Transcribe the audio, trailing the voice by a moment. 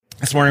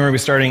This morning we're going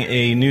to be starting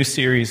a new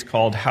series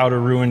called How to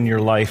Ruin Your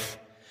Life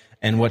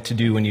and What to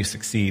Do When You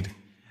Succeed.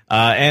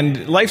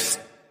 And lives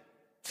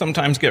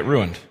sometimes get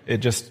ruined. It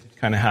just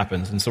kind of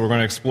happens. And so we're going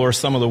to explore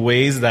some of the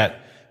ways that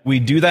we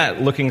do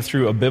that, looking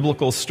through a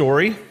biblical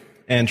story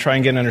and try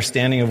and get an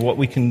understanding of what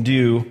we can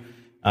do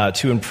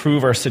to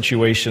improve our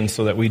situation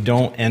so that we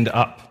don't end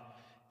up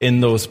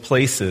in those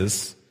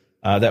places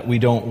that we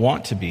don't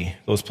want to be,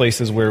 those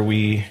places where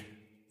we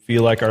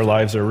feel like our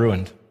lives are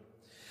ruined.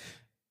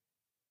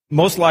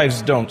 Most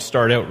lives don't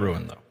start out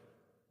ruined,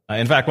 though.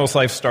 In fact, most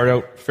lives start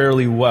out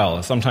fairly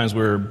well. Sometimes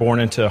we're born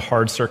into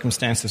hard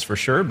circumstances for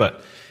sure,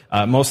 but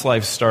most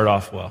lives start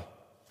off well.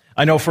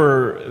 I know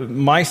for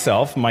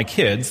myself, my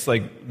kids,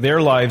 like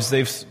their lives,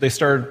 they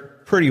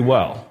started pretty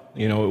well.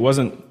 You know, it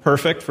wasn't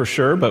perfect for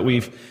sure, but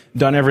we've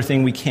done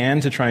everything we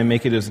can to try and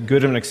make it as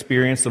good of an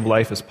experience of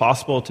life as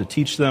possible, to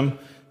teach them,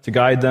 to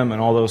guide them,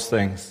 and all those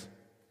things.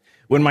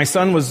 When my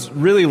son was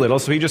really little,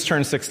 so he just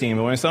turned 16,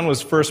 but when my son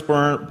was first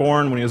born,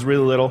 when he was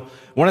really little,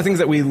 one of the things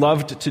that we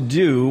loved to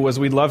do was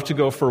we'd love to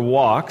go for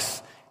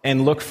walks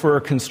and look for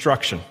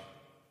construction.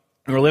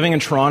 We were living in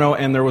Toronto,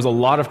 and there was a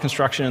lot of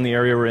construction in the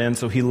area we're in,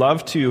 so he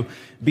loved to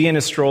be in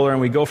his stroller,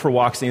 and we'd go for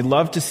walks, and he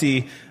loved to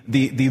see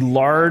the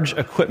large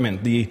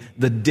equipment, the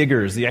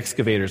diggers, the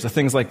excavators, the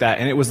things like that.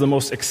 And it was the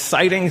most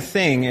exciting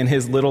thing in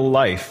his little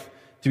life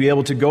to be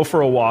able to go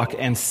for a walk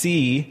and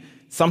see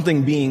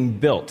something being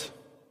built.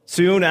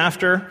 Soon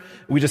after,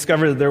 we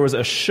discovered that there was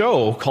a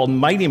show called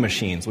Mighty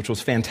Machines, which was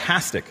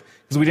fantastic,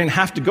 because we didn't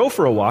have to go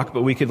for a walk,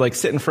 but we could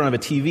sit in front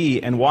of a TV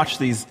and watch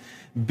these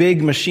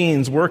big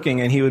machines working,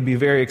 and he would be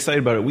very excited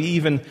about it. We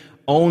even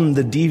owned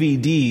the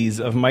DVDs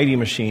of Mighty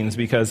Machines,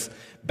 because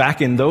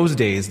back in those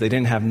days, they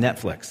didn't have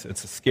Netflix.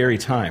 It's a scary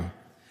time.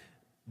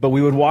 But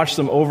we would watch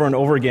them over and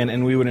over again,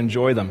 and we would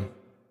enjoy them.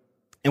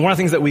 And one of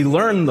the things that we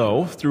learned,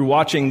 though, through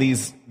watching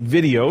these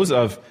videos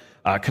of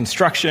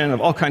construction, of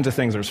all kinds of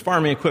things. There's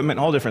farming equipment,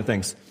 all different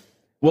things.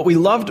 What we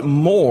loved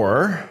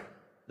more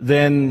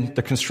than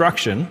the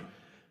construction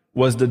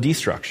was the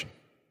destruction.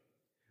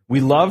 We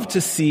loved to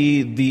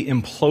see the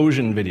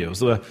implosion videos,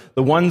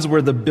 the ones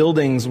where the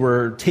buildings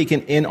were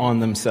taken in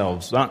on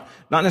themselves, not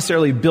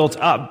necessarily built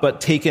up,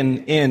 but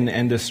taken in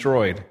and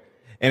destroyed.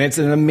 And it's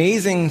an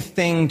amazing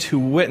thing to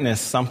witness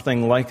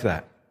something like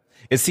that.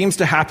 It seems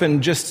to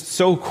happen just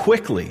so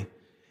quickly.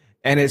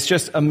 And it's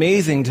just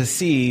amazing to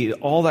see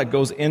all that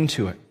goes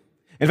into it.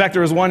 In fact,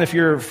 there was one, if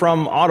you're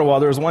from Ottawa,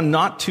 there was one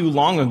not too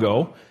long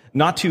ago,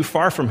 not too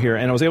far from here,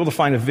 and I was able to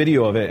find a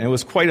video of it, and it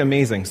was quite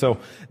amazing. So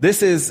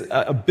this is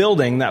a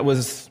building that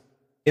was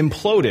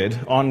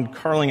imploded on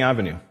Carling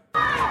Avenue.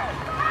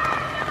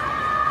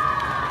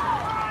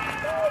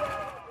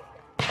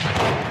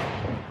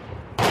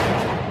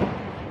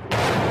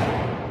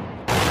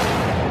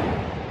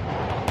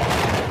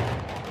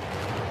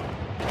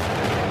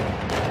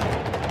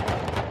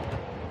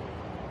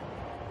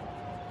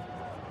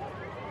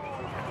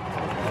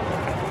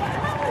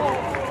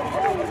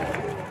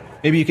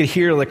 Maybe you could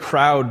hear the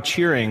crowd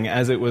cheering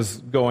as it was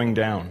going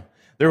down.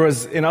 There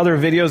was, in other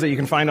videos that you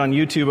can find on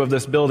YouTube of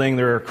this building,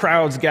 there were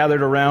crowds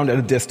gathered around at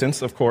a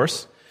distance, of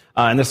course.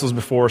 And this was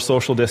before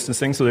social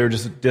distancing, so they were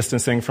just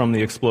distancing from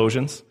the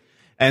explosions.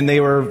 And they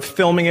were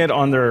filming it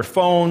on their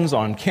phones,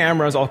 on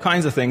cameras, all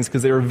kinds of things,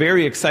 because they were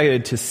very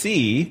excited to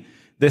see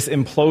this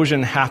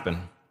implosion happen.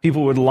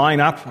 People would line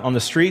up on the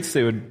streets,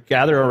 they would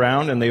gather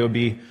around, and they would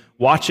be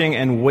watching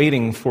and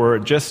waiting for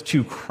it just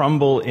to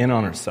crumble in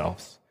on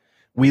itself.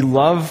 We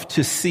love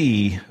to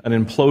see an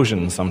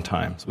implosion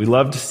sometimes. We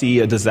love to see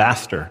a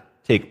disaster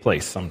take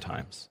place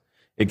sometimes.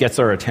 It gets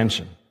our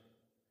attention.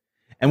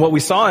 And what we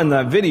saw in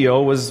that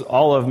video was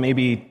all of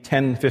maybe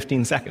 10,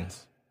 15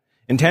 seconds.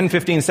 In 10,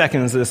 15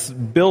 seconds, this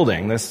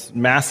building, this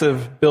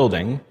massive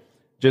building,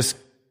 just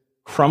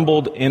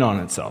crumbled in on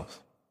itself.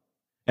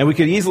 And we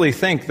could easily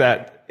think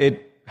that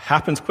it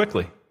happens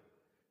quickly.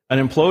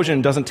 An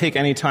implosion doesn't take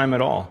any time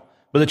at all.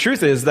 But the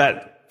truth is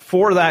that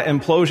for that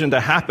implosion to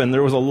happen,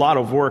 there was a lot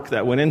of work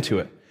that went into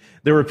it.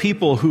 There were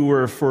people who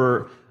were,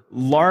 for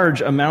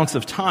large amounts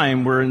of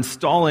time, were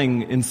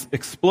installing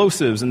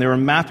explosives, and they were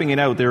mapping it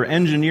out. They were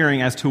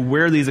engineering as to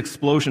where these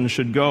explosions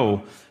should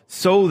go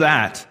so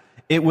that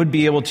it would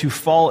be able to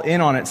fall in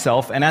on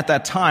itself. And at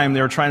that time,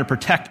 they were trying to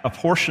protect a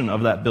portion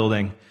of that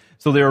building.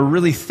 So they were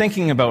really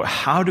thinking about,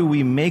 how do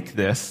we make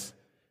this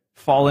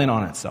fall in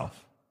on itself?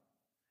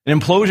 An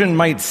implosion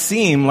might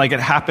seem like it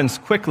happens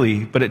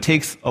quickly, but it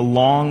takes a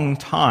long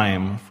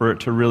time for it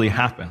to really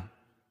happen.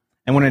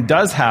 And when it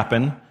does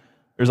happen,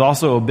 there's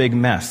also a big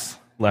mess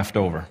left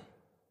over.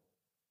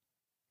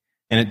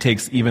 And it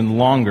takes even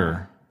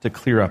longer to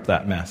clear up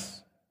that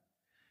mess.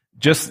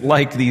 Just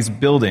like these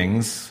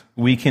buildings,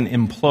 we can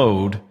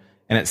implode,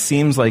 and it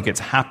seems like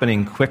it's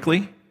happening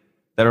quickly,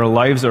 that our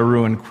lives are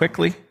ruined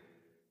quickly,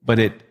 but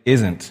it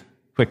isn't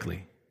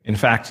quickly. In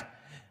fact,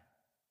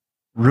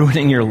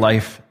 ruining your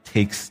life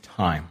takes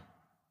time.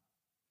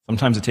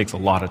 Sometimes it takes a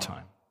lot of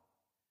time.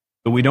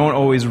 But we don't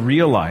always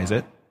realize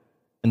it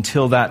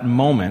until that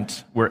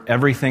moment where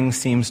everything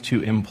seems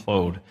to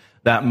implode.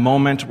 That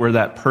moment where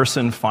that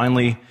person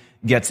finally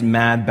gets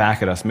mad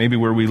back at us, maybe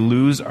where we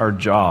lose our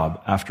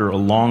job after a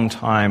long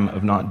time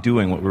of not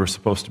doing what we were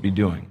supposed to be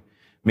doing,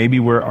 maybe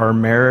where our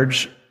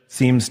marriage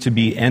seems to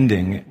be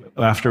ending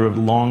after a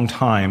long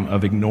time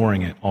of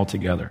ignoring it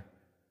altogether.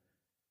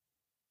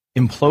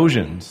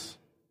 Implosions,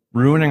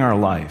 ruining our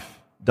life,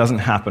 doesn't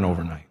happen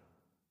overnight.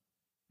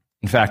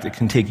 In fact, it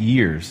can take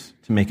years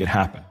to make it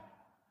happen.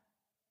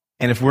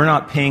 And if we're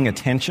not paying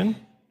attention,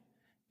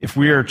 if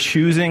we are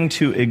choosing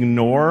to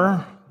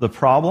ignore the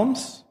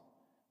problems,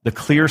 the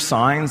clear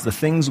signs, the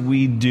things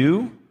we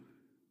do,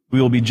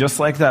 we will be just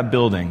like that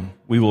building.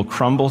 We will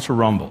crumble to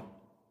rumble,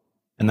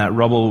 and that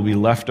rubble will be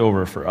left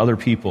over for other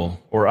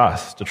people or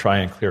us to try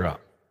and clear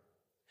up.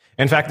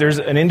 In fact, there's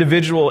an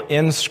individual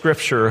in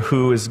Scripture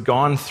who has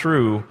gone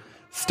through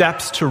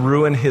steps to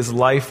ruin his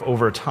life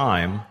over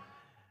time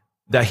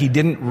that he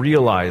didn't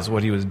realize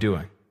what he was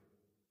doing.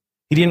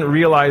 He didn't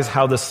realize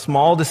how the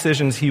small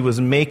decisions he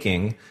was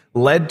making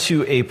led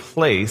to a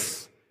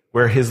place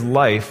where his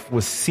life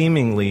was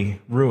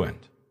seemingly ruined.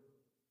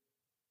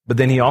 But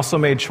then he also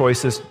made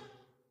choices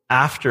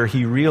after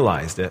he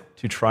realized it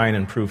to try and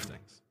improve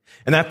things.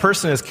 And that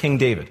person is King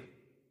David.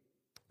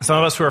 Some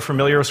of us who are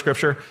familiar with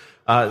Scripture,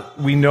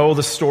 we know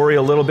the story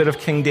a little bit of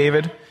King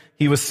David.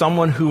 He was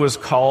someone who was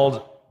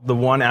called the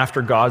one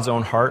after God's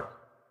own heart.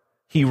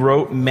 He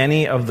wrote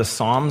many of the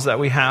Psalms that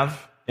we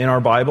have in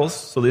our Bibles.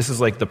 So this is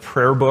like the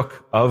prayer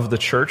book of the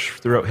church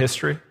throughout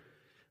history.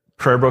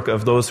 Prayer book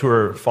of those who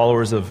are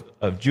followers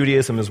of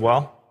Judaism as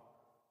well.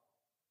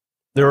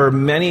 There were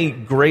many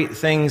great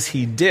things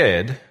he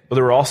did, but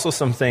there were also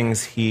some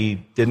things he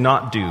did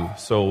not do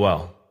so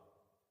well.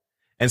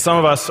 And some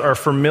of us are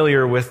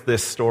familiar with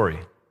this story.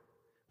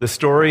 The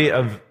story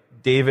of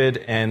David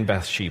and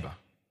Bathsheba.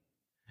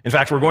 In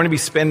fact, we're going to be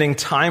spending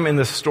time in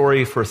this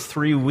story for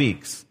 3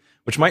 weeks,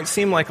 which might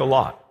seem like a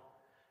lot.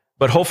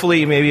 But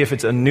hopefully, maybe if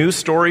it's a new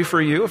story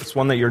for you, if it's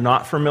one that you're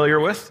not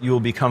familiar with, you will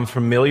become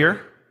familiar.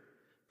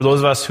 For those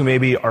of us who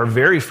maybe are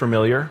very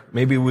familiar,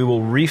 maybe we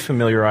will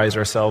refamiliarize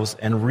ourselves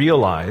and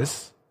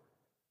realize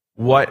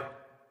what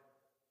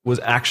was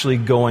actually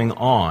going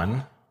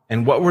on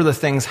and what were the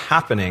things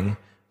happening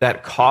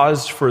that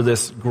caused for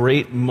this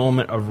great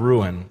moment of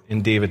ruin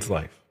in David's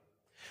life.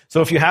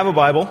 So if you have a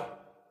Bible,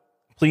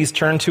 please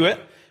turn to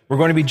it. We're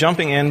going to be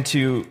jumping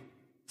into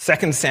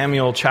 2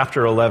 Samuel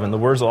chapter 11. The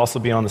words will also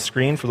be on the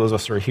screen for those of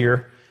us who are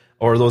here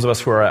or those of us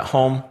who are at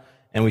home,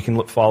 and we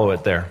can follow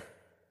it there.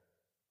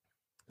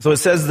 So it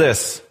says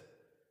this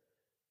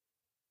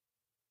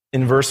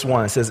in verse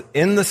 1. It says,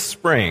 "In the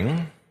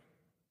spring,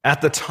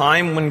 at the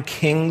time when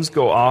kings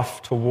go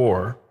off to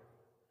war,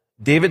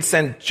 David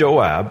sent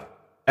Joab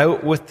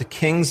out with the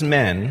king's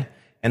men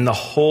and the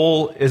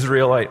whole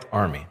Israelite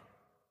army.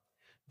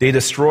 They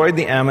destroyed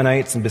the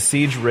Ammonites and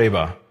besieged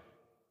Rabbah,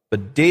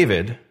 but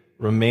David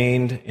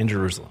remained in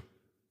Jerusalem."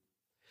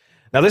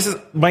 Now this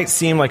might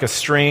seem like a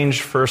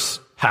strange first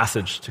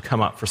passage to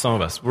come up for some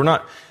of us. We're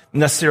not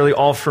necessarily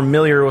all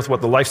familiar with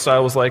what the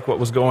lifestyle was like, what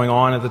was going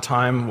on at the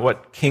time,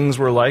 what kings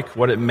were like,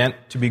 what it meant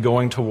to be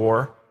going to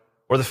war,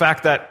 or the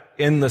fact that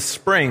in the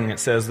spring it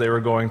says they were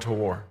going to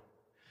war.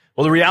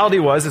 Well, the reality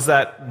is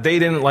that they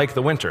didn't like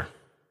the winter,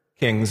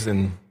 kings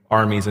and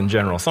armies in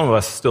general. Some of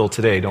us still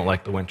today don't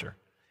like the winter.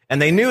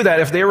 And they knew that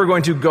if they were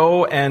going to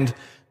go and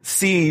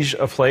siege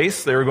a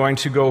place, they were going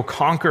to go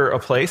conquer a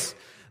place,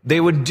 they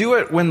would do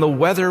it when the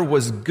weather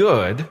was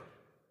good,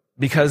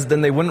 because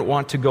then they wouldn't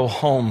want to go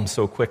home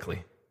so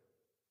quickly.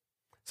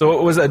 So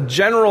it was a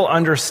general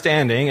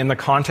understanding in the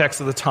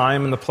context of the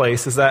time and the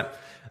place is that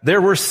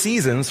there were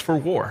seasons for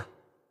war.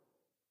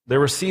 There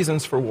were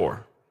seasons for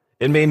war.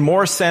 It made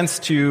more sense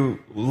to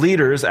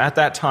leaders at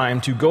that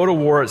time to go to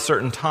war at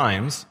certain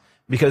times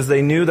because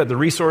they knew that the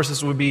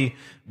resources would be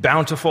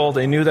bountiful.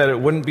 They knew that it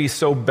wouldn't be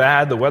so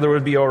bad. The weather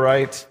would be all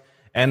right.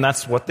 And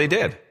that's what they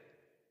did.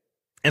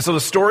 And so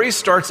the story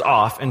starts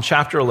off in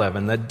chapter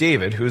 11 that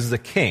David, who is the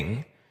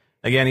king,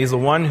 again, he's the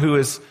one who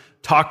is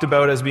talked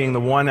about as being the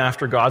one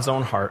after God's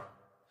own heart.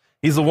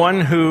 He's the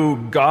one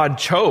who God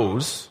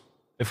chose.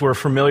 If we're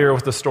familiar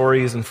with the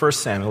stories in 1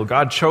 Samuel,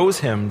 God chose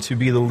him to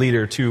be the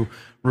leader to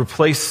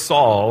replace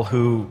Saul,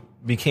 who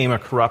became a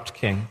corrupt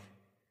king.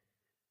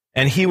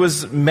 And he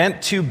was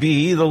meant to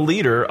be the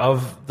leader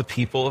of the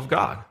people of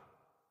God.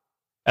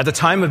 At the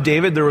time of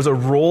David, there was a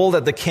role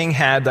that the king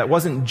had that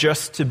wasn't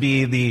just to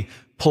be the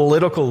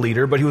political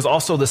leader, but he was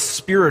also the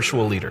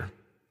spiritual leader.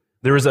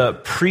 There was a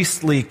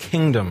priestly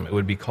kingdom, it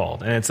would be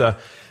called. And it's a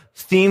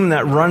theme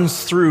that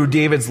runs through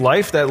David's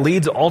life that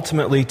leads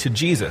ultimately to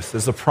Jesus.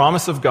 There's a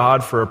promise of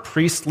God for a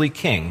priestly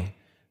king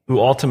who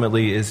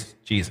ultimately is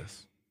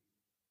Jesus.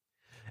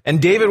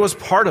 And David was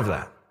part of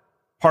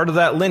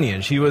that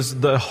lineage. He was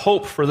the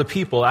hope for the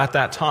people at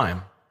that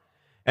time.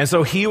 And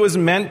so he was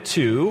meant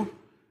to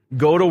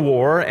go to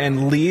war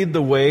and lead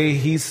the way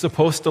he's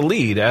supposed to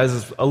lead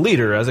as a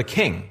leader, as a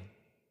king.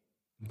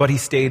 But he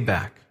stayed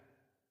back.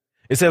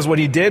 It says what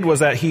he did was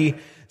that he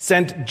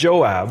sent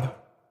Joab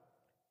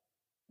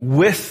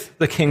with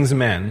the king's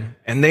men,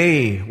 and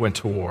they went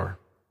to war.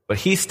 But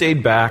he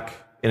stayed back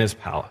in his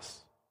palace.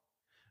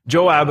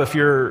 Joab, if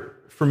you're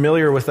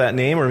familiar with that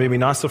name, or maybe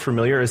not so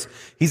familiar, is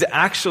he's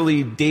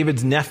actually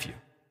David's nephew.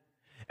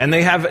 And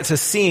they have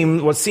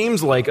what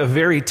seems like a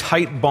very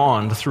tight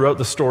bond throughout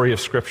the story of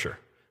Scripture.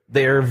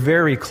 They are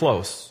very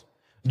close.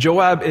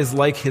 Joab is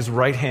like his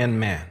right-hand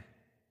man.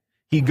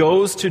 He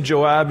goes to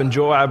Joab, and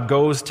Joab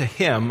goes to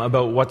him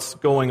about what's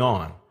going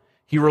on.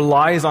 He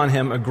relies on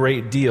him a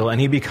great deal, and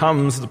he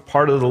becomes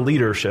part of the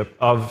leadership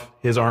of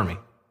his army.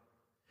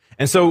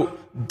 And so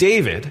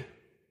David,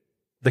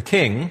 the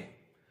king,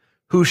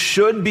 who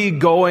should be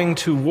going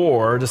to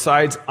war,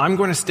 decides, I'm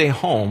going to stay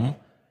home,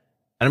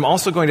 and I'm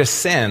also going to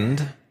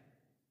send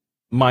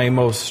my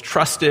most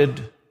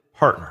trusted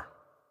partner,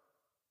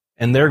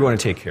 and they're going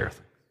to take care of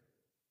things.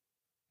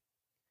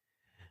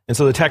 And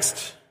so the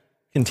text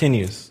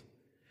continues.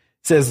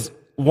 It says,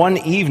 one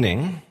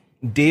evening,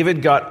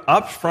 David got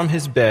up from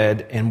his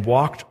bed and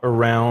walked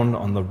around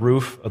on the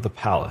roof of the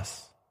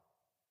palace.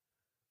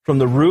 From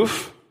the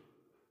roof,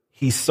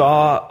 he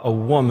saw a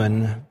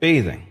woman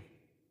bathing.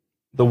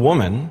 The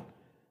woman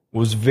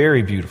was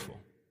very beautiful,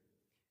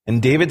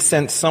 and David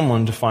sent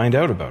someone to find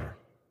out about her.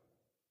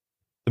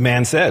 The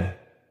man said,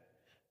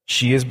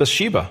 she is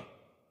Bathsheba,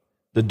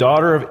 the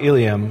daughter of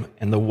Eliam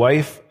and the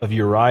wife of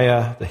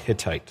Uriah the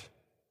Hittite.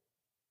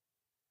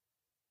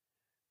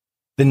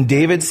 Then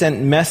David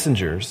sent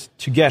messengers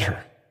to get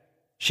her.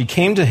 She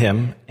came to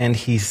him, and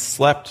he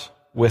slept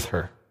with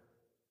her.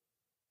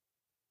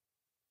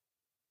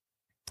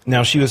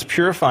 Now she was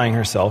purifying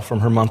herself from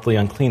her monthly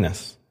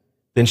uncleanness.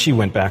 Then she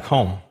went back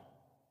home.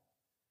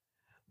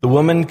 The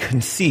woman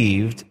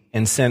conceived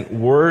and sent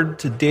word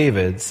to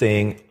David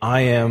saying,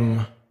 I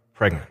am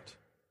pregnant.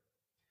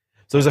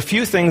 So there's a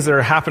few things that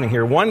are happening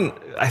here. One,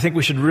 I think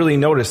we should really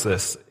notice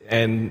this,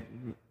 and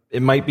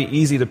it might be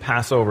easy to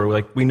pass over.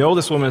 Like, we know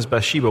this woman is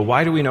Bathsheba.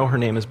 Why do we know her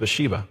name is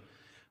Bathsheba?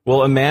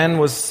 Well, a man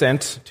was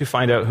sent to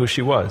find out who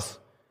she was,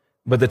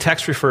 but the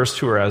text refers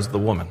to her as the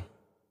woman.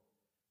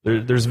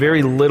 There's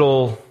very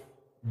little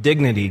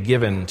dignity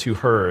given to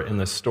her in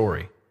this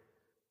story.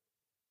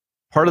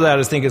 Part of that,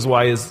 I think, is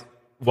why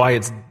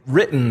it's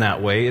written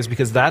that way, is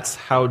because that's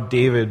how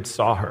David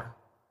saw her.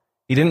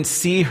 He didn't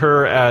see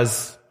her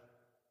as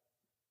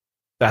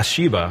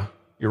Bathsheba,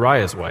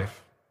 Uriah's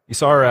wife. He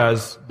saw her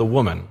as the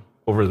woman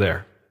over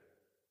there.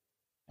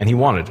 And he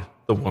wanted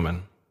the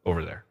woman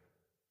over there.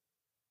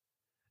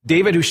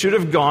 David, who should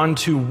have gone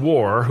to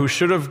war, who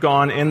should have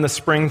gone in the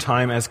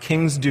springtime as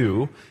kings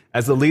do,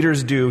 as the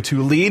leaders do,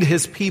 to lead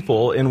his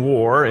people in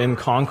war, in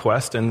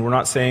conquest, and we're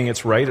not saying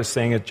it's right, it's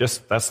saying it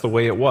just, that's the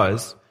way it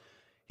was.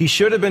 He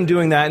should have been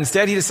doing that.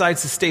 Instead, he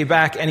decides to stay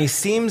back, and he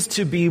seems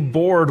to be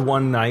bored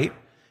one night,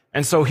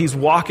 and so he's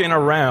walking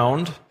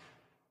around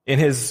in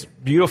his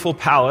beautiful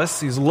palace.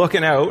 He's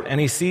looking out,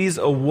 and he sees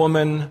a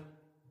woman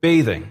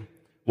bathing.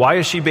 Why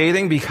is she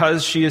bathing?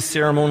 Because she is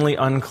ceremonially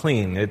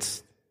unclean.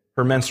 It's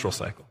her menstrual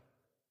cycle.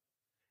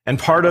 And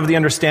part of the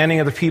understanding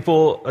of the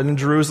people in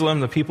Jerusalem,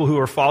 the people who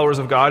are followers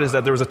of God, is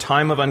that there was a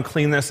time of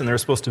uncleanness and they were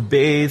supposed to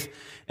bathe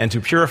and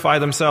to purify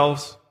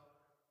themselves.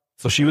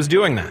 So she was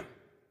doing that.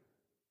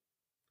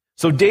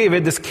 So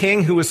David, this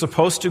king who was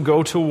supposed to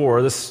go to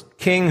war, this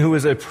king who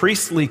is a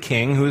priestly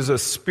king, who is a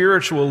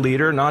spiritual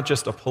leader, not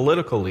just a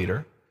political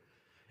leader,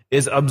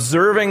 is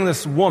observing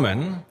this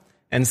woman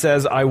and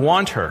says, I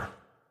want her,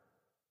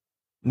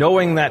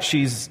 knowing that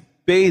she's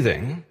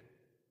bathing.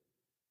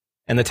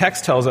 And the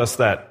text tells us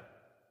that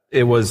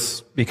it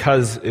was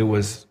because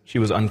she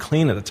was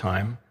unclean at the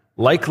time.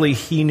 Likely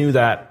he knew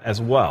that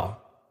as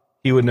well.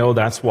 He would know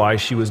that's why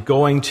she was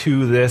going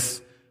to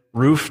this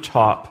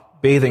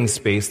rooftop bathing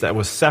space that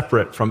was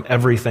separate from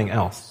everything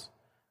else,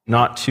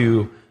 not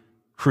to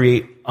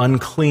create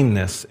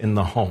uncleanness in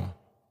the home.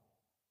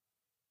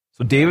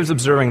 So David's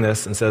observing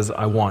this and says,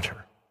 I want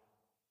her.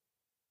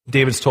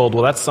 David's told,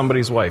 well, that's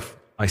somebody's wife.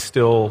 I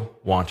still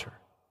want her.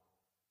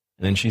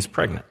 And then she's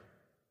pregnant.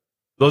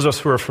 Those of us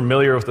who are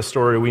familiar with the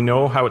story, we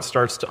know how it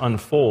starts to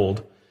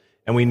unfold,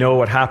 and we know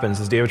what happens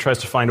as David tries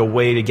to find a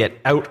way to get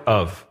out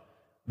of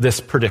this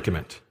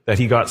predicament, that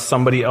he got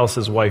somebody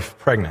else's wife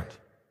pregnant.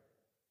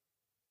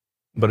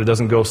 But it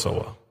doesn't go so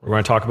well. We're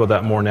going to talk about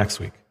that more next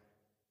week.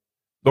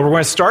 But we're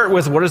going to start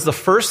with what is the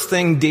first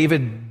thing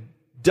David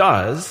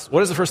does,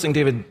 what is the first thing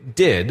David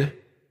did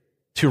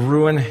to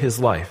ruin his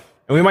life?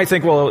 And we might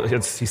think, well,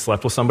 he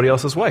slept with somebody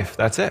else's wife.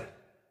 That's it.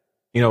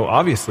 You know,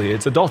 obviously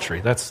it's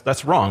adultery.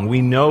 That's wrong.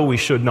 We know we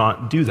should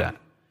not do that.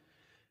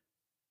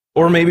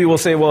 Or maybe we'll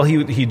say, well,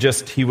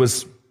 he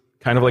was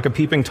kind of like a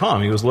peeping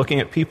Tom. He was looking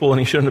at people and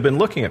he shouldn't have been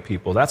looking at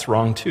people. That's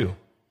wrong too.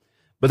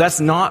 But that's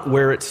not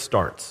where it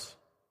starts.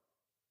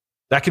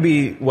 That could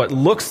be what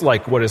looks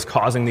like what is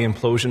causing the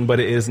implosion, but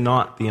it is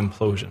not the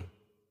implosion.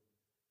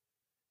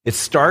 It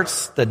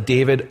starts that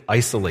David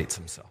isolates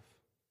himself.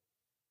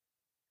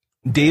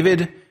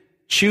 David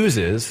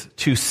chooses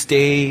to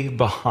stay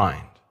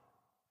behind.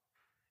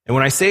 And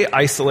when I say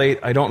isolate,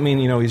 I don't mean,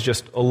 he's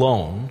just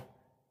alone.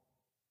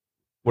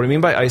 What I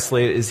mean by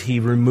isolate is he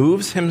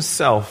removes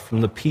himself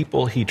from the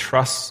people he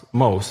trusts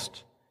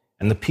most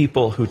and the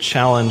people who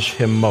challenge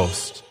him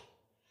most.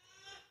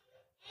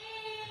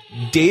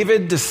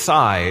 David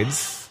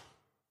decides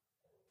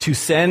to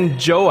send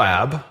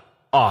Joab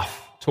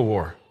off to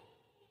war.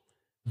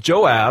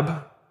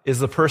 Joab is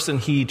the person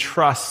he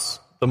trusts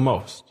the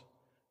most.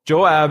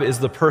 Joab is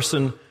the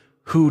person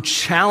who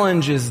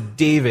challenges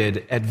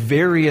David at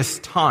various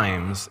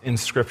times in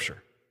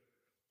Scripture.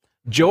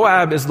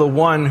 Joab is the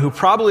one who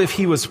probably, if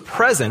he was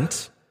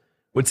present,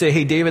 would say,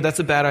 hey, David, that's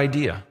a bad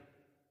idea.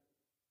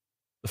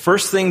 The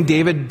first thing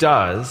David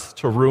does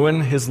to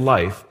ruin his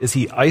life is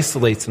he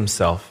isolates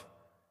himself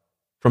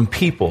from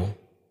people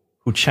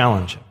who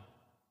challenge him.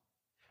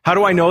 How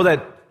do I know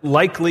that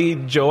likely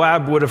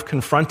Joab would have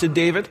confronted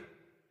David?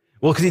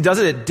 Well, because he does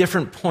it at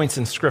different points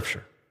in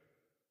Scripture.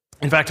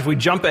 In fact, if we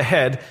jump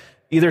ahead,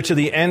 either to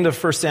the end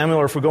of 1 Samuel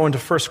or if we go into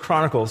 1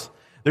 Chronicles,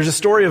 there's a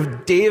story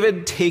of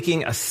David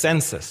taking a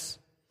census.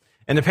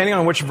 And depending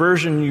on which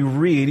version you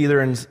read,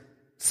 either in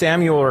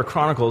Samuel or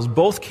Chronicles,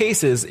 both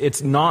cases,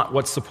 it's not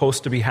what's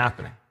supposed to be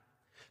happening.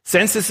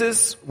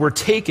 Censuses were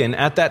taken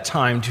at that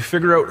time to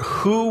figure out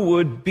who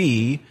would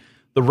be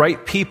the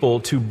right people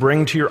to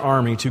bring to your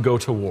army to go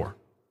to war.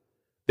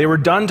 They were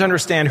done to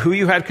understand who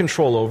you had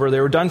control over.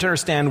 They were done to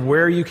understand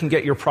where you can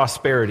get your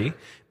prosperity.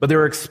 But they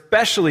were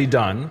especially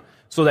done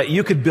so that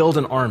you could build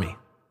an army.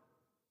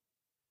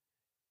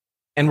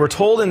 And we're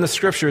told in the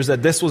Scriptures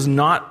that this was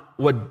not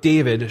what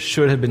David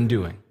should have been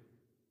doing.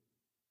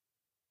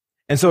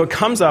 And so it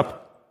comes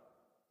up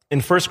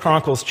in 1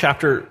 Chronicles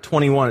chapter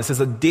 21. It says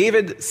that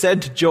David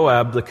said to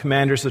Joab, the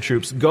commanders of the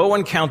troops, go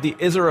and count the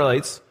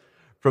Israelites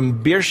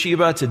from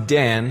Beersheba to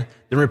Dan,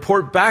 then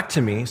report back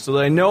to me so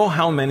that I know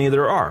how many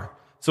there are.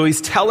 So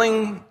he's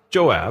telling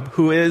Joab,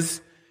 who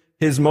is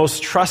his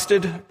most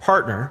trusted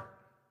partner,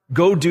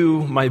 go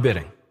do my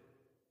bidding.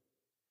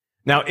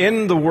 Now,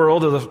 in the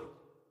world of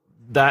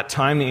that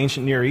time, the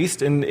ancient Near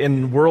East,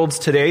 in worlds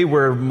today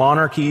where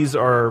monarchies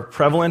are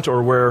prevalent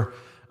or where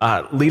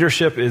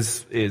leadership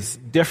is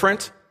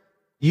different,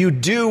 you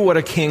do what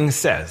a king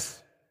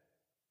says.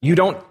 You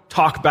don't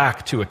talk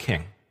back to a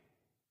king.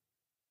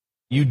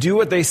 You do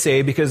what they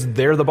say because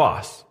they're the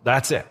boss.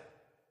 That's it.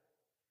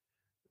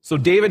 So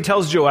David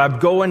tells Joab,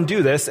 go and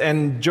do this,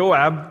 and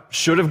Joab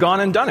should have gone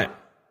and done it.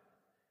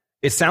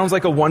 It sounds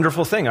like a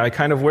wonderful thing. I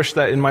kind of wish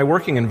that in my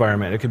working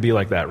environment it could be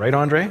like that. Right,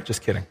 Andre?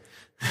 Just kidding.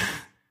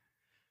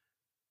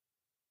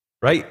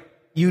 Right?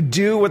 You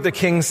do what the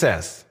king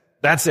says.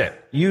 That's it.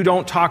 You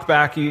don't talk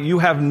back. You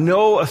have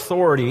no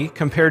authority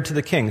compared to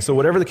the king. So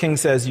whatever the king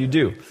says, you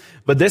do.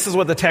 But this is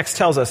what the text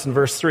tells us in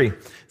verse 3.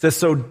 It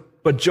says,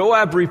 but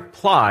Joab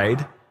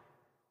replied,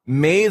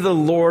 may the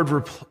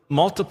Lord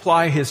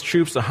multiply his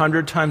troops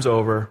 100 times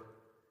over.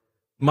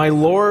 My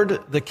lord,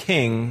 the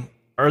king,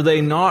 are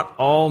they not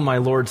all my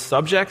lord's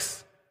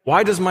subjects?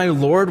 Why does my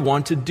lord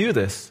want to do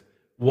this?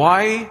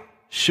 Why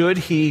should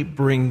he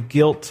bring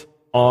guilt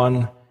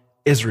on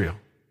Israel?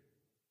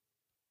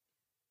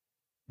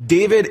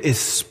 David is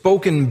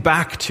spoken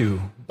back to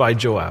by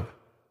Joab.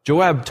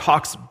 Joab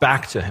talks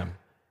back to him.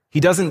 He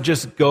doesn't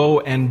just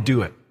go and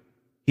do it.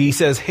 He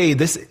says, hey,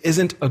 this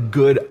isn't a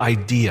good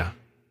idea.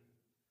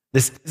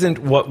 This isn't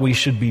what we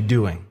should be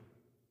doing.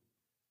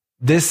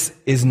 This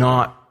is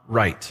not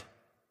right.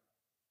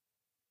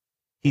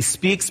 He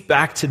speaks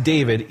back to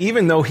David,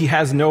 even though he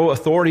has no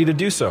authority to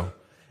do so.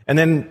 And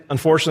then,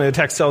 unfortunately, the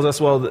text tells us,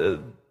 well,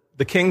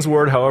 the king's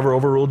word, however,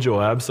 overruled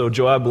Joab. So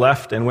Joab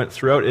left and went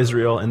throughout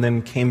Israel and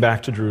then came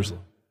back to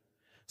Jerusalem.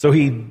 So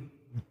he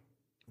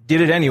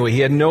did it anyway. He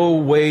had no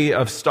way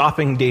of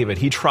stopping David.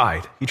 He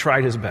tried. He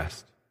tried his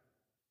best.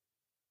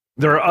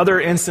 There are other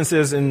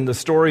instances in the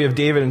story of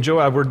David and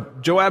Joab where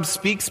Joab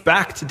speaks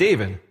back to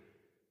David.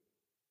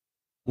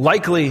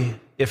 Likely,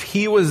 if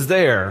he was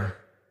there,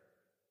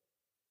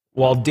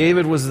 while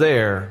David was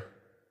there,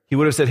 he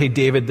would have said, hey,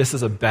 David, this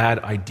is a bad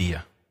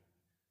idea.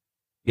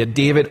 Yet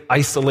David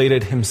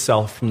isolated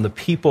himself from the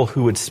people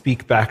who would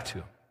speak back to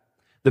him,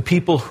 the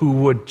people who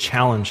would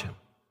challenge him.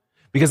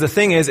 Because the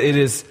thing is, it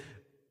is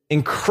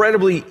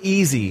incredibly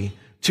easy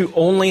to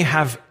only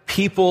have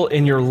people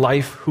in your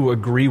life who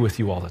agree with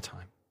you all the time.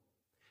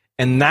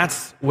 And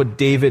that's what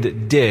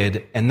David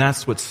did, and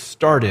that's what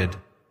started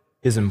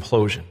his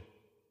implosion.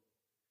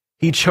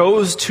 He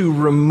chose to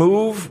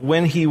remove,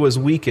 when he was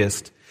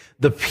weakest,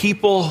 the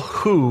people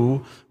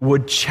who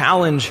would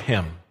challenge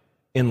him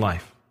in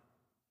life.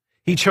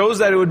 He chose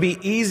that it would be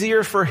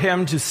easier for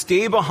him to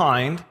stay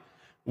behind,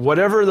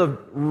 whatever the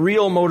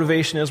real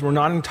motivation is, we're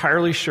not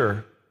entirely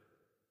sure.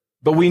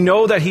 But we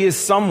know that he is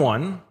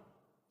someone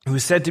who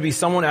is said to be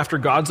someone after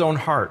God's own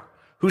heart,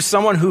 who's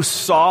someone who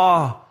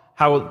saw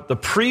how the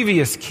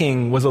previous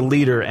king was a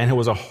leader and who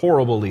was a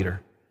horrible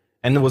leader.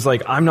 And it was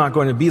like, I'm not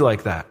going to be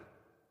like that.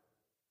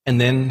 And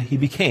then he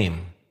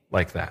became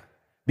like that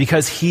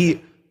because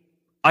he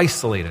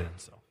isolated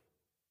himself.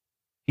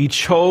 He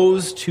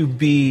chose to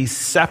be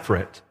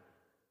separate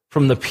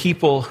from the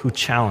people who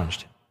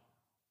challenged him.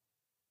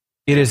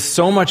 It is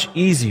so much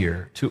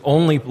easier to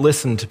only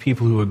listen to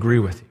people who agree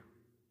with you.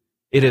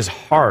 It is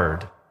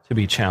hard to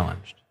be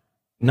challenged.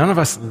 None of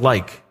us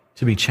like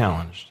to be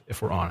challenged,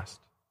 if we're honest.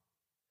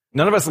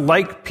 None of us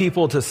like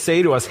people to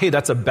say to us, hey,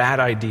 that's a bad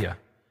idea.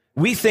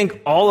 We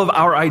think all of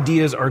our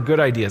ideas are good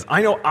ideas.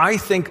 I know I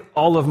think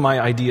all of my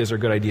ideas are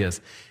good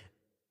ideas.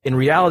 In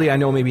reality, I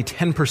know maybe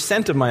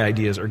 10% of my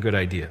ideas are good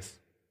ideas.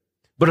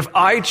 But if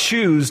I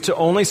choose to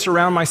only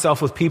surround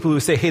myself with people who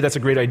say, hey, that's a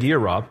great idea,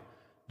 Rob.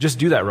 Just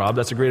do that, Rob.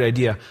 That's a great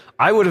idea.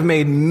 I would have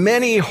made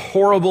many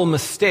horrible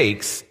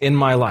mistakes in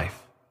my life.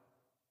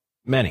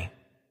 Many.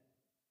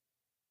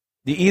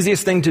 The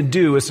easiest thing to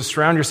do is to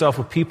surround yourself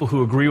with people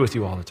who agree with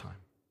you all the time.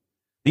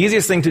 The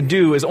easiest thing to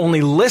do is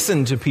only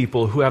listen to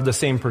people who have the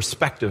same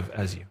perspective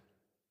as you.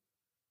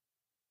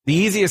 The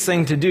easiest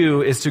thing to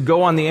do is to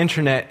go on the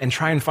internet and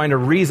try and find a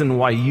reason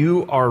why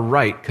you are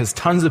right, because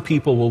tons of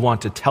people will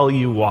want to tell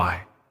you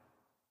why.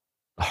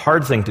 The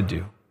hard thing to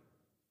do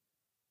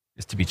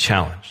is to be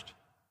challenged,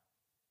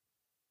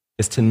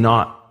 is to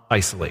not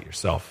isolate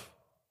yourself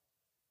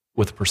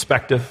with a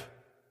perspective,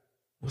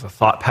 with a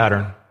thought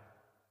pattern,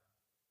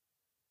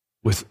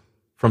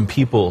 from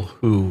people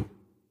who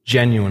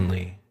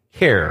genuinely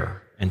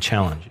care and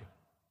challenge you.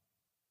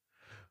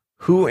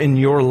 Who in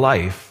your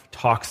life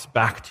talks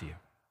back to you?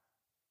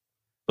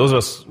 Those of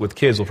us with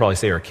kids will probably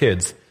say our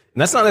kids.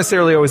 And that's not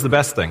necessarily always the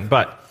best thing,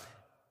 but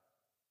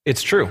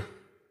it's true.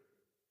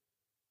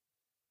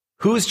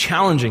 Who's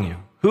challenging you?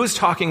 Who's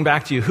talking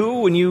back to you?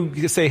 Who, when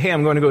you say, hey,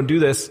 I'm going to go do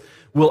this,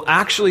 will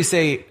actually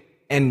say,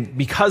 and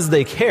because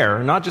they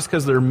care, not just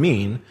because they're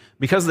mean,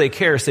 because they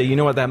care, say, you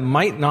know what, that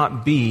might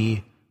not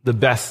be the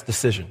best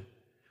decision.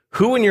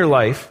 Who in your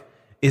life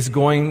is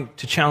going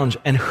to challenge,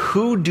 and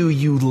who do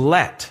you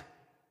let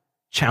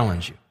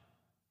challenge you?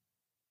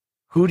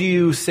 Who do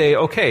you say,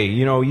 okay,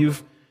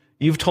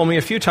 you've told me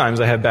a few times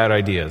I have bad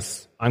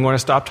ideas. I'm going to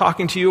stop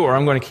talking to you, or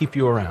I'm going to keep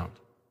you around.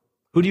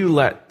 Who do you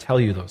let tell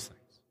you those things?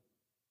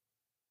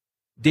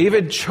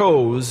 David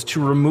chose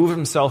to remove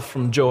himself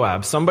from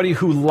Joab, somebody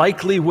who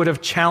likely would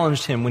have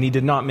challenged him when he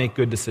did not make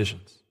good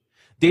decisions.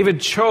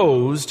 David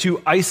chose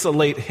to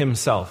isolate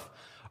himself.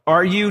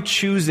 Are you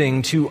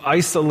choosing to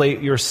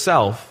isolate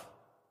yourself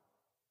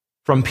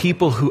from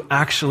people who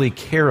actually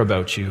care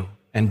about you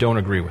and don't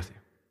agree with you?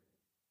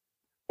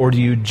 Or do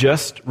you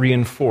just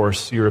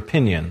reinforce your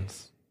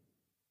opinions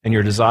and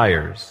your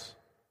desires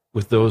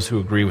with those who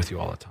agree with you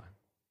all the time?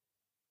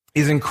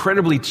 It's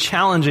incredibly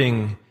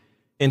challenging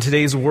in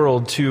today's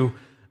world to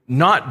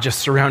not just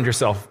surround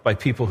yourself by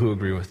people who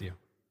agree with you.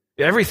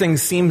 Everything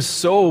seems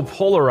so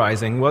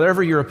polarizing,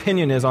 whatever your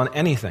opinion is on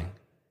anything.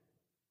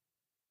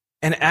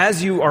 And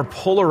as you are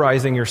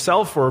polarizing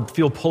yourself or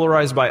feel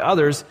polarized by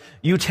others,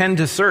 you tend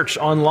to search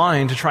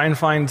online to try and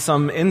find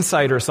some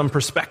insight or some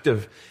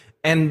perspective.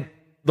 And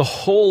the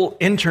whole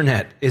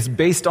internet is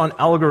based on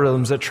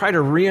algorithms that try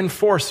to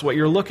reinforce what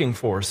you're looking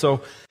for.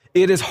 So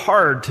it is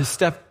hard to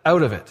step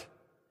out of it.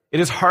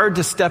 It is hard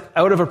to step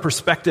out of a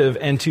perspective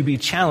and to be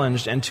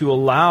challenged and to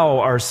allow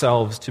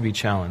ourselves to be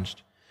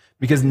challenged.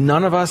 Because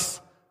none of us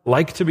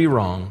like to be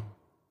wrong.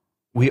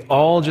 We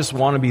all just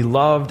want to be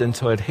loved and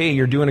told, hey,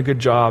 you're doing a good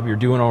job, you're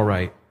doing all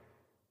right.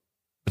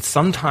 But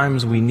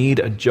sometimes we need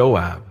a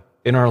Joab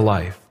in our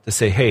life to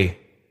say, hey,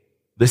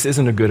 this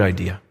isn't a good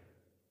idea.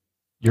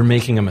 You're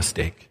making a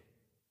mistake.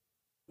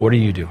 What are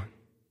you doing?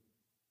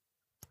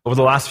 Over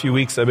the last few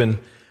weeks, I've been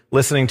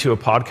listening to a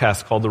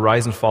podcast called The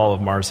Rise and Fall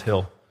of Mars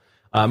Hill.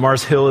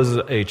 Mars Hill is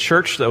a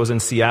church that was in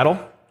Seattle,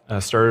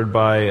 started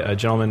by a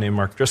gentleman named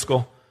Mark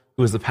Driscoll,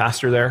 who was the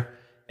pastor there.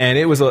 And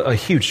it was a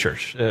huge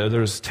church. There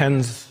was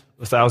tens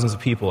of thousands of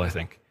people, I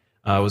think.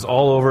 It was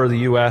all over the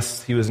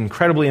U.S. He was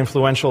incredibly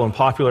influential and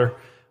popular.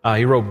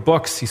 He wrote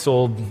books. He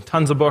sold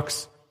tons of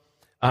books.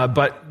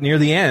 But near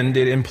the end,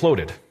 it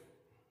imploded.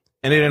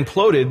 And it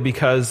imploded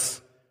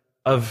because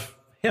of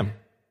him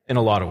in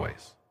a lot of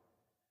ways.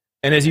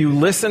 And as you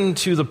listen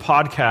to the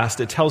podcast,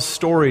 it tells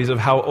stories of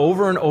how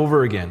over and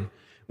over again,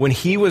 when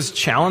he was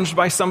challenged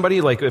by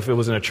somebody, like if it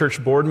was in a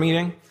church board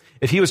meeting,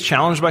 if he was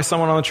challenged by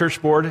someone on the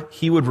church board,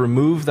 he would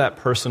remove that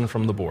person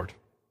from the board.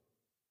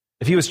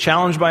 If he was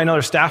challenged by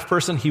another staff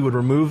person, he would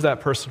remove that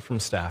person from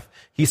staff.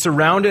 He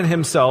surrounded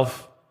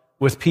himself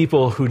with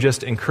people who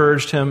just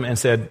encouraged him and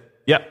said,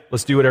 yeah,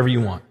 let's do whatever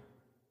you want.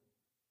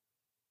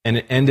 And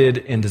it ended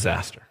in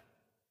disaster.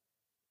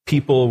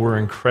 People were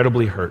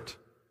incredibly hurt.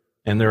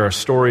 And there are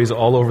stories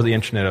all over the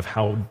internet of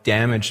how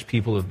damaged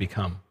people have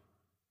become.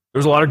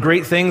 There's a lot of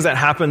great things that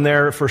happen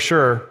there for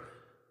sure,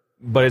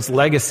 but its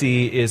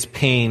legacy is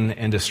pain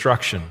and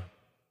destruction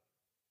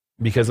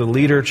because a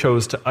leader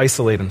chose to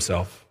isolate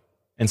himself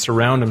and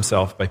surround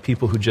himself by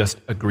people who just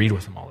agreed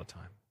with him all the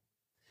time.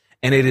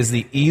 And it is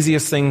the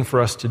easiest thing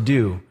for us to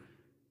do,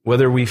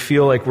 whether we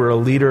feel like we're a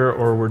leader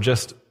or we're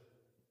just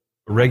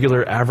a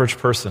regular average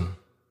person.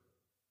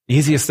 The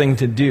easiest thing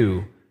to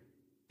do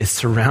is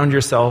surround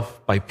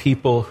yourself by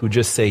people who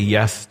just say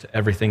yes to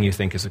everything you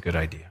think is a good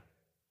idea,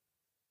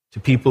 to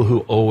people who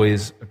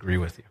always agree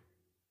with you.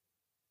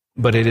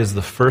 But it is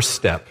the first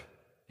step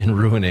in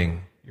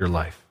ruining your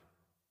life.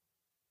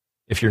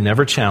 If you're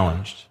never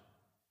challenged,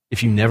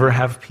 if you never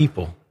have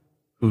people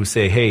who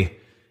say, hey,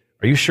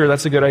 are you sure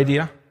that's a good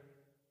idea?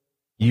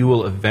 You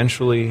will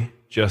eventually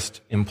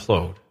just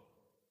implode.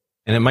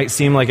 And it might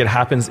seem like it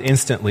happens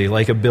instantly,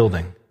 like a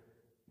building,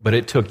 but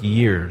it took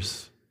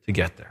years to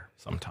to get there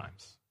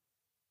sometimes.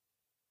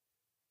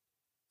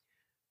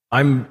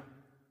 I'm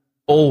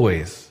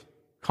always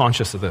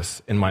conscious of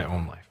this in my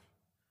own life.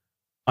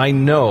 I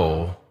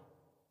know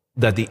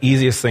that the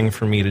easiest thing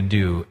for me to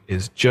do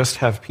is just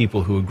have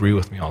people who agree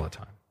with me all the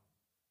time,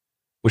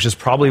 which is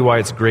probably why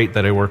it's great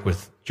that I work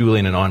with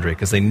Julian and Andre,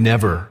 because they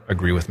never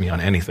agree with me on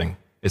anything,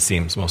 it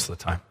seems, most of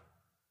the time.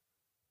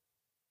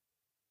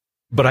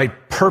 But I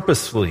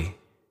purposefully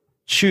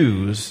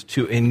choose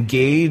to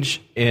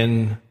engage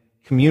in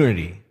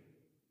community,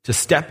 to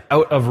step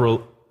out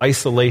of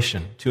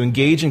isolation, to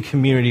engage in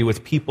community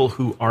with people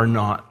who are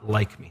not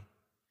like me.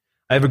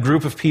 I have a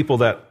group of people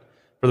that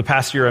for the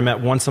past year I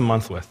met once a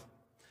month with.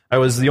 I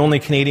was the only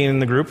Canadian in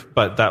the group,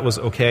 but that was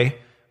okay.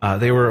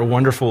 They were a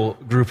wonderful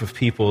group of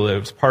people. It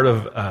was part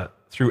of,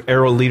 through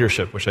Arrow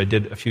Leadership, which I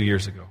did a few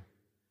years ago.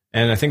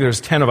 And I think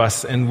there's 10 of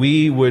us, and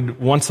we would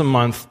once a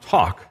month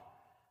talk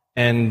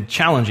and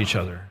challenge each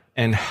other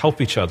and help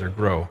each other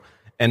grow.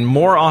 And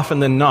more often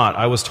than not,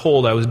 I was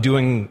told I was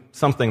doing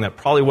something that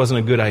probably wasn't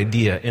a good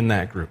idea in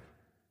that group.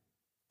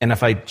 And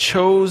if I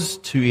chose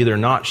to either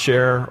not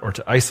share or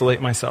to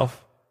isolate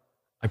myself,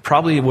 I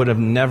probably would have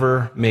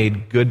never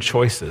made good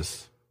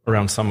choices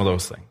around some of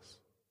those things.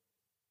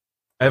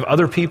 I have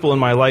other people in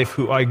my life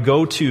who I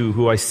go to,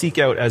 who I seek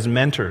out as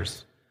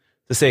mentors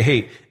to say,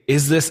 hey,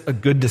 is this a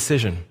good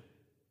decision?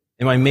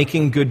 Am I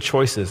making good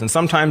choices? And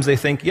sometimes they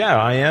think, yeah,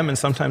 I am. And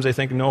sometimes they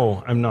think,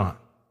 no, I'm not.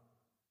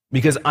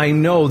 Because I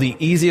know the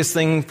easiest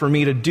thing for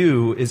me to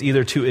do is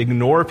either to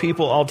ignore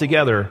people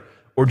altogether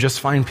or just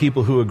find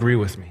people who agree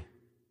with me.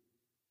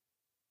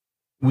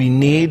 We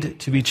need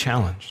to be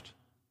challenged.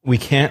 We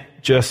can't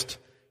just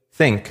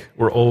think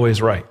we're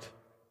always right.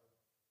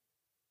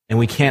 And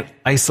we can't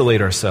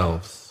isolate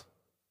ourselves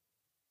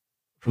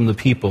from the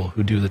people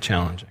who do the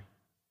challenging.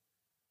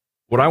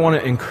 What I want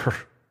to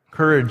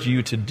encourage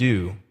you to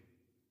do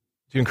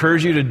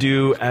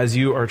as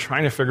you are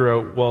trying to figure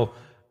out, well,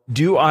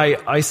 do I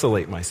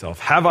isolate myself?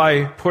 Have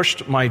I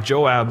pushed my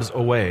Joabs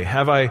away?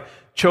 Have I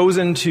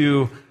chosen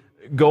to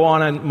go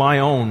on my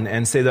own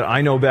and say that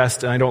I know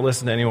best and I don't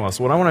listen to anyone else?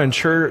 What I want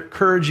to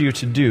encourage you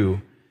to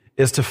do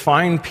is to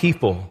find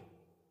people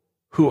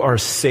who are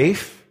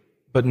safe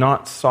but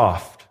not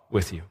soft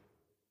with you.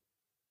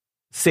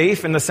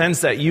 Safe in the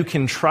sense that you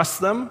can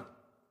trust them,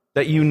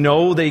 that you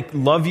know they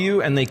love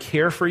you and they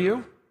care for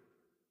you,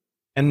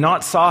 and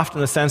not soft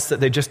in the sense that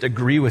they just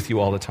agree with you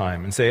all the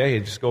time and say, hey,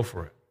 just go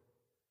for it.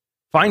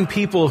 Find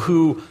people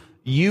who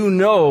you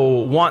know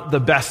want the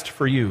best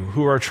for you,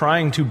 who are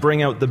trying to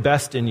bring out the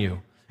best in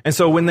you. And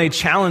so when they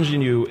challenge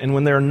you and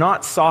when they're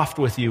not soft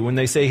with you, when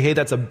they say, hey,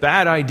 that's a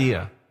bad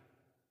idea,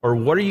 or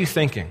what are you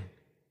thinking?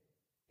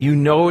 You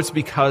know it's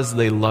because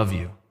they love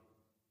you.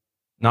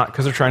 Not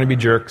because they're trying to be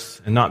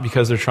jerks, and not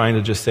because they're trying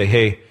to just say,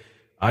 hey,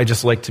 I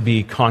just like to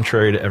be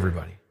contrary to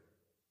everybody.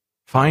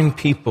 Find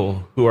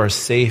people who are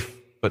safe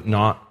but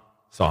not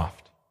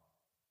soft.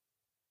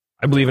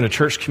 I believe in a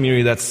church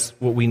community that's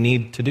what we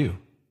need to do. To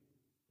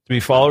be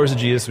followers of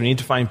Jesus, we need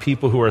to find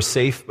people who are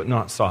safe but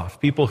not soft.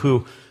 People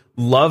who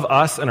love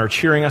us and are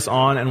cheering us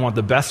on and want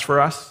the best for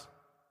us,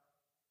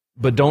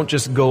 but don't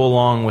just go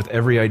along with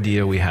every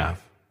idea we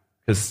have.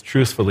 Because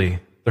truthfully,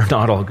 they're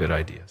not all good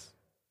ideas.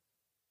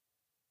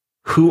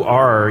 Who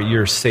are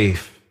your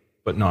safe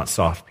but not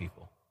soft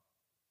people?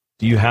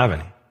 Do you have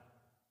any?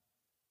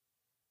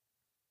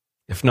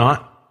 If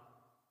not,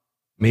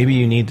 maybe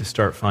you need to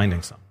start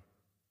finding some.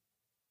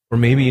 Or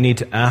maybe you need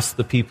to ask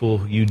the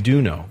people you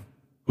do know,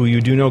 who you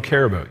do know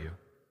care about you,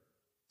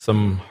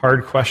 some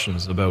hard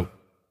questions about,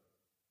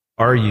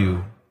 are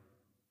you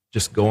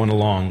just going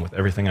along with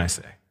everything I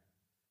say?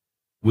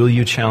 Will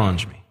you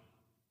challenge me?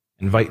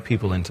 Invite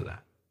people into that.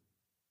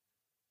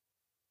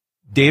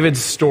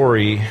 David's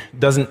story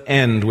doesn't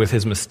end with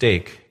his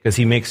mistake, because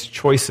he makes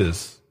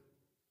choices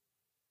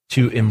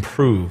to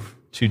improve,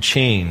 to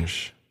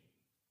change.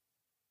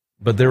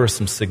 But there were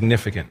some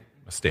significant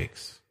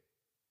mistakes.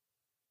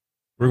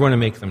 We're going to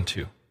make them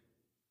too.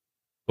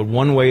 But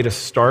one way to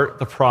start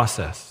the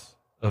process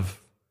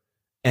of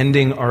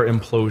ending our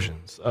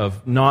implosions,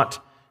 of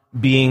not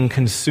being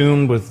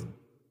consumed with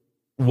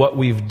what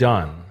we've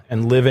done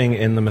and living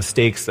in the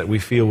mistakes that we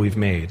feel we've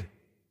made,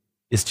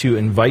 is to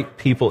invite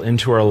people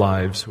into our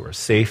lives who are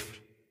safe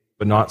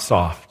but not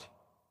soft,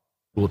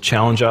 who will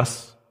challenge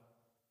us,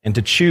 and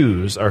to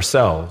choose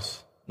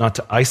ourselves not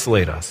to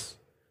isolate us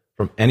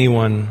from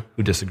anyone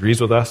who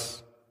disagrees with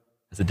us,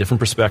 has a different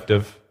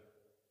perspective,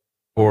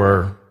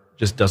 or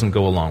just doesn't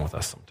go along with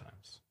us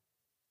sometimes.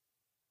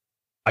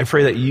 I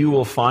pray that you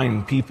will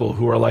find people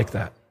who are like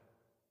that.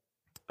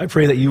 I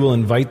pray that you will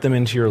invite them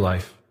into your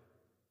life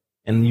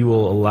and you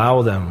will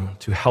allow them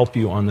to help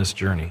you on this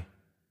journey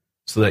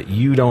so that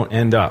you don't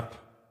end up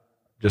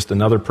just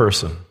another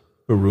person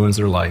who ruins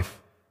their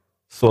life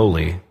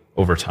slowly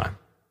over time.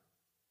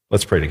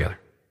 Let's pray together.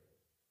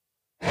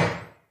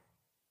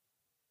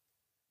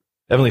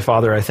 Heavenly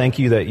Father, I thank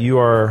you that you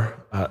are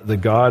the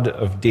God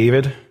of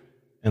David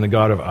and the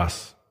God of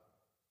us.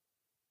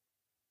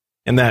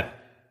 And that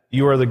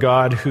you are the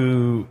God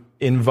who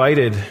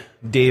invited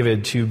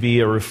David to be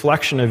a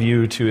reflection of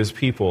you to his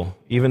people,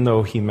 even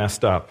though he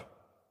messed up.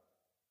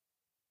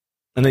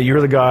 And that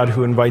you're the God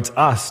who invites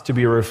us to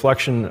be a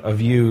reflection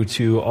of you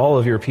to all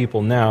of your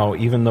people now,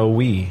 even though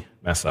we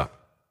mess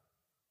up.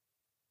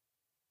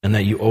 And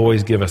that you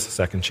always give us a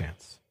second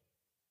chance.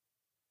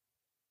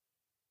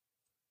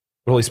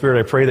 Holy Spirit,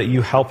 I pray that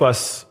you help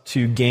us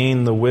to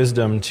gain the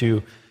wisdom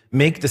to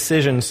make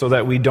decisions so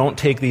that we don't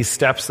take these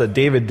steps that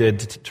David did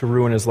to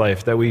ruin his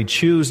life, that we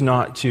choose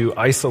not to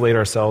isolate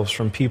ourselves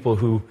from people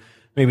who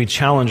maybe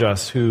challenge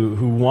us, who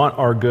want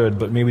our good,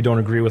 but maybe don't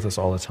agree with us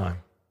all the time.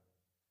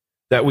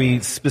 That we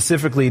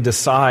specifically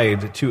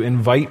decide to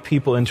invite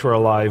people into our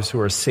lives who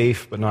are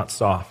safe but not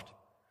soft,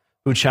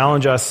 who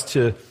challenge us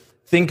to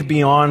think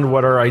beyond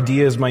what our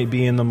ideas might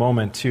be in the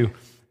moment, to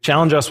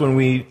challenge us when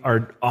we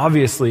are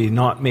obviously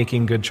not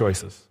making good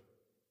choices,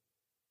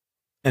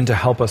 and to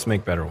help us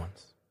make better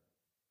ones.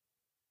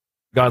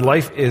 God,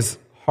 life is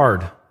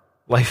hard.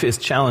 Life is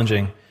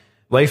challenging.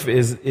 Life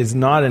is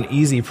not an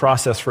easy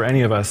process for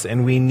any of us,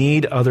 and we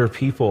need other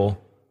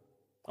people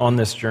on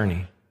this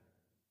journey.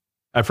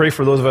 I pray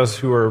for those of us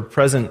who are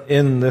present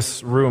in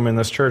this room, in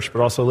this church,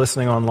 but also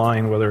listening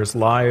online, whether it's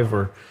live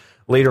or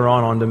later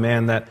on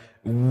demand, that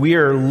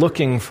we're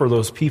looking for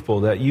those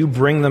people, that you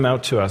bring them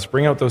out to us.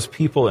 Bring out those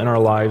people in our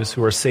lives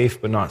who are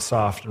safe but not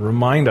soft. And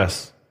remind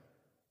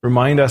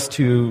us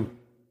to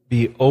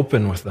be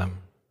open with them,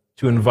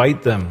 to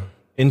invite them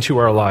into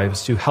our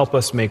lives, to help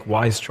us make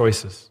wise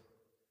choices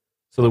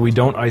so that we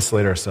don't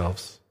isolate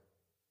ourselves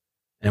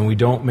and we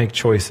don't make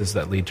choices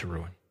that lead to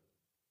ruin.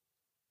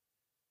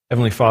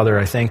 Heavenly Father,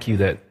 I thank you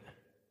that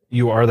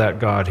you are that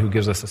God who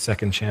gives us a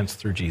second chance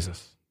through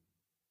Jesus.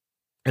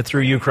 And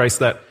through you, Christ,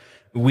 that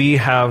we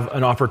have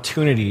an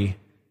opportunity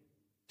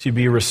to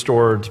be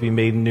restored, to be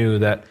made new,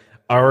 that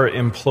our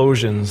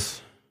implosions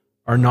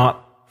are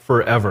not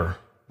forever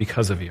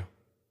because of you.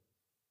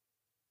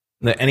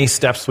 And that any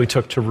steps we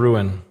took to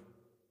ruin,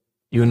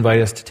 you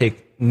invite us to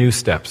take new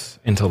steps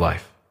into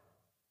life.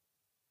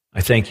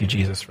 I thank you,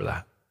 Jesus, for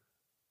that.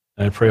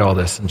 And I pray all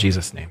this in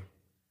Jesus' name.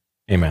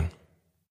 Amen.